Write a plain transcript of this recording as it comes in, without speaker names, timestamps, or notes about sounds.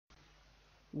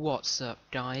What's up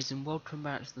guys, and welcome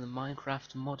back to the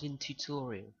Minecraft modding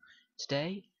tutorial.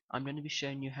 Today I'm going to be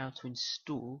showing you how to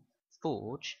install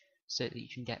Forge so that you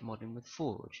can get modding with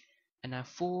Forge. And now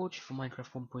Forge for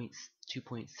Minecraft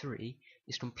 1.2.3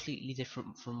 is completely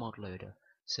different from ModLoader,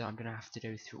 so I'm going to have to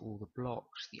go through all the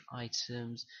blocks, the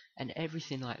items and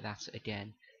everything like that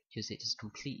again, because it has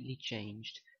completely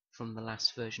changed from the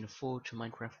last version of Forge for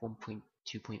Minecraft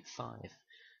 1.2.5.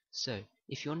 So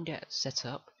if you want to get set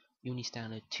up, you'll need to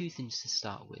download two things to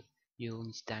start with. You'll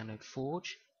need to download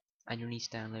Forge and you'll need to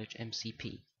download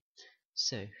MCP.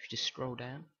 So if you just scroll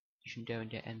down, you can go and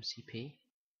get MCP,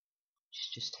 which is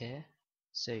just here.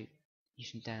 So you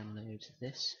can download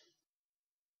this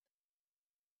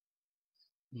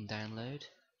and download.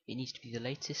 It needs to be the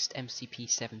latest MCP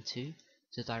 7.2,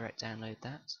 so direct download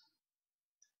that.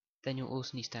 Then you'll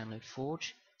also need to download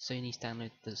Forge, so you need to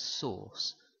download the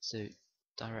source, so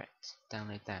direct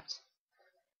download that.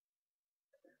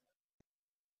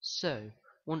 So,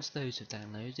 once those are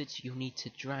downloaded, you'll need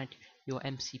to drag your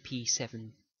MCP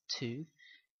 7.2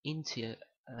 into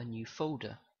a new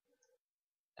folder.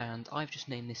 And I've just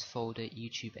named this folder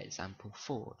YouTube Example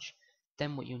Forge.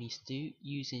 Then what you'll need to do,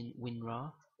 using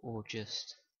WinRAR or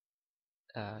just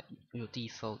your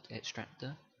default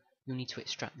extractor, you'll need to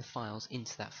extract the files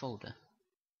into that folder.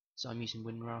 So I'm using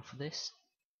WinRAR for this.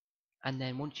 And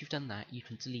then once you've done that, you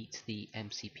can delete the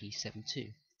MCP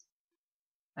 7.2.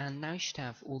 And now you should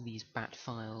have all these bat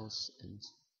files and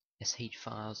sh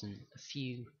files and a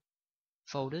few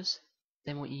folders.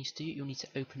 Then what you need to do, you'll need to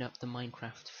open up the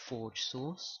Minecraft Forge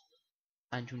source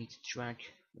and you'll need to drag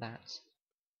that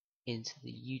into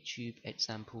the YouTube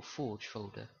Example Forge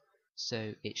folder.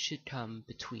 So it should come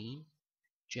between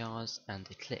Jars and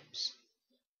Eclipse.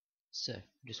 So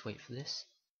just wait for this.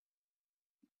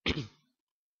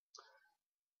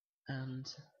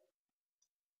 And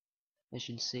as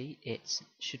you can see, it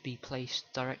should be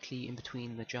placed directly in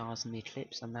between the Jars and the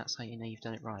Eclipse, and that's how you know you've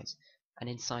done it right. And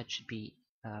inside should be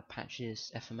patches,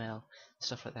 FML,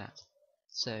 stuff like that.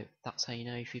 So that's how you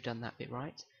know if you've done that bit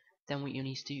right. Then what you'll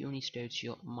need to do, you'll need to go to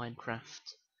your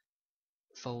Minecraft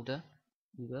folder,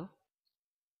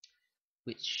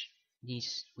 which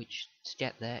to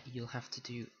get there you'll have to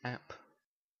do app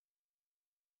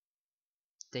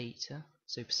data,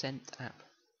 so %app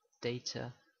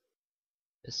data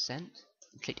 %,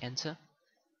 click enter,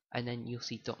 and then you'll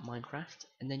see .minecraft,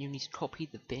 and then you'll need to copy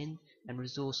the bin and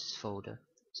resources folder,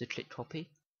 so click copy.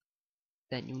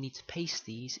 Then you'll need to paste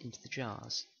these into the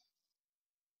jars.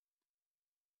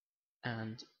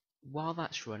 And while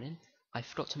that's running, I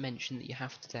forgot to mention that you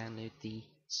have to download the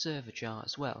server jar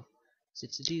as well. So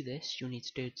to do this, you'll need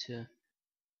to go to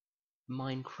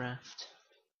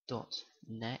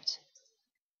minecraft.net,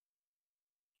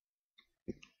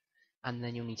 and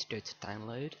then you'll need to go to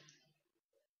download,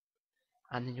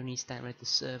 and then you'll need to download the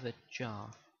server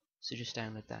jar. So just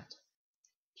download that.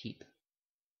 Keep.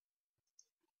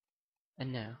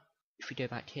 And now, if we go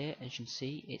back here, as you can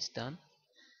see, it's done.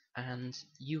 And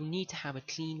you'll need to have a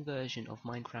clean version of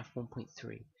Minecraft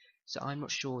 1.3. So I'm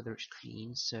not sure whether it's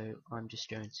clean, so I'm just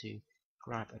going to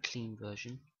grab a clean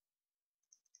version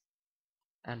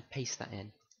and paste that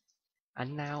in.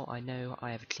 And now I know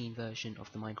I have a clean version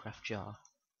of the Minecraft jar.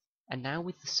 And now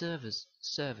with the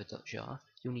server.jar,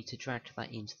 you'll need to drag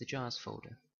that into the jars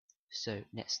folder, so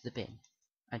next to the bin.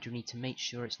 And you'll need to make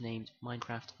sure it's named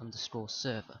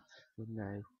Minecraft_server with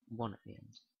no 1 at the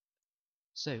end.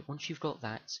 So once you've got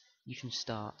that, you can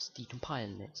start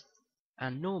decompiling it.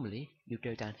 And normally you'd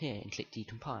go down here and click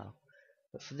decompile.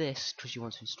 But for this, because you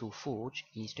want to install Forge,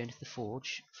 you need to go into the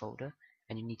Forge folder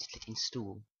and you need to click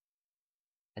install.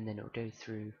 And then it'll go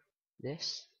through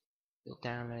this. It'll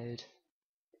download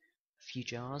a few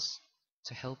jars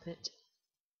to help it.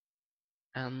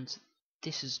 And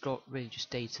this has got really just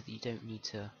data that you don't need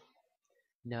to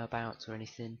know about or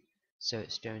anything. So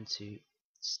it's going to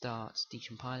start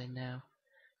decompiling now.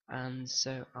 And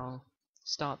so I'll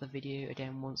start the video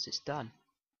again once it's done.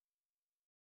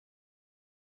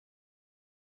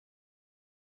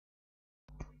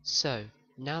 So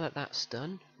now that that's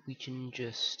done, we can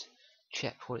just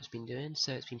check what it's been doing.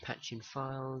 So it's been patching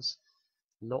files,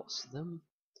 lots of them.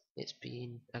 It's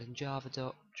been adding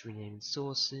javadocs, renaming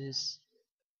sources,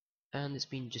 and it's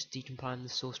been just decompiling the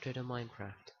source code on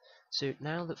Minecraft. So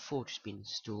now that Forge has been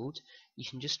installed, you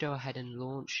can just go ahead and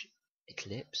launch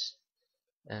Eclipse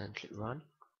and click run.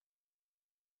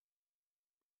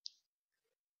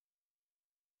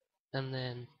 And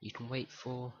then you can wait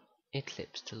for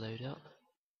Eclipse to load up.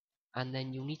 And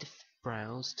then you'll need to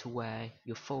browse to where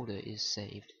your folder is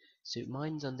saved. So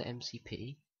mine's under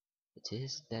MCP,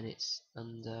 then it's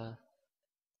under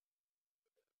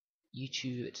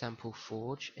YouTube example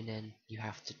Forge, and then you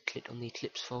have to click on the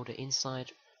Eclipse folder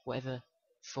inside whatever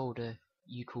folder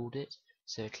you called it.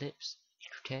 So Eclipse,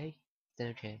 okay, then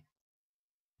okay.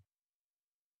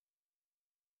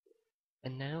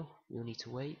 And now you'll need to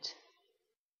wait.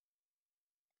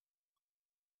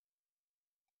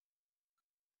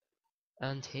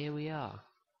 And here we are.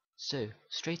 So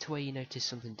straight away you notice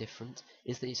something different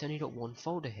is that it's only got one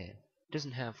folder here. It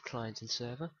doesn't have client and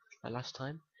server like last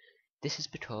time. This is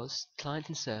because client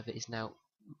and server is now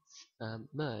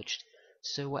merged.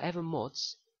 So whatever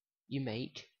mods you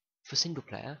make for single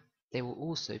player, they will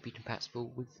also be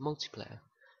compatible with multiplayer.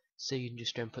 So you can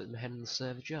just go and put them ahead in the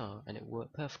server jar and it will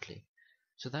work perfectly.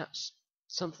 So that's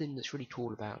something that's really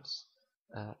cool about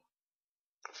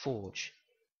Forge.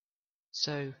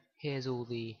 So here's all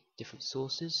the different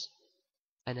sources,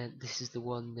 and then this is the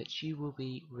one that you will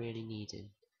be really needing.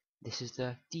 This is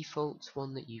the default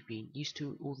one that you've been used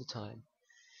to all the time.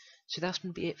 So that's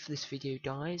going to be it for this video,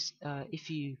 guys. If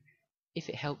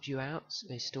it helped you out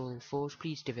installing Forge,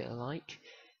 please give it a like.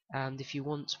 And if you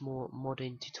want more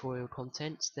modding tutorial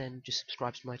content, then just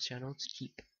subscribe to my channel to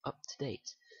keep up to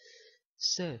date.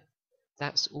 So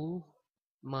that's all.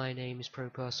 My name is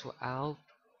ProPersonal Al.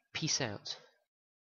 Peace out.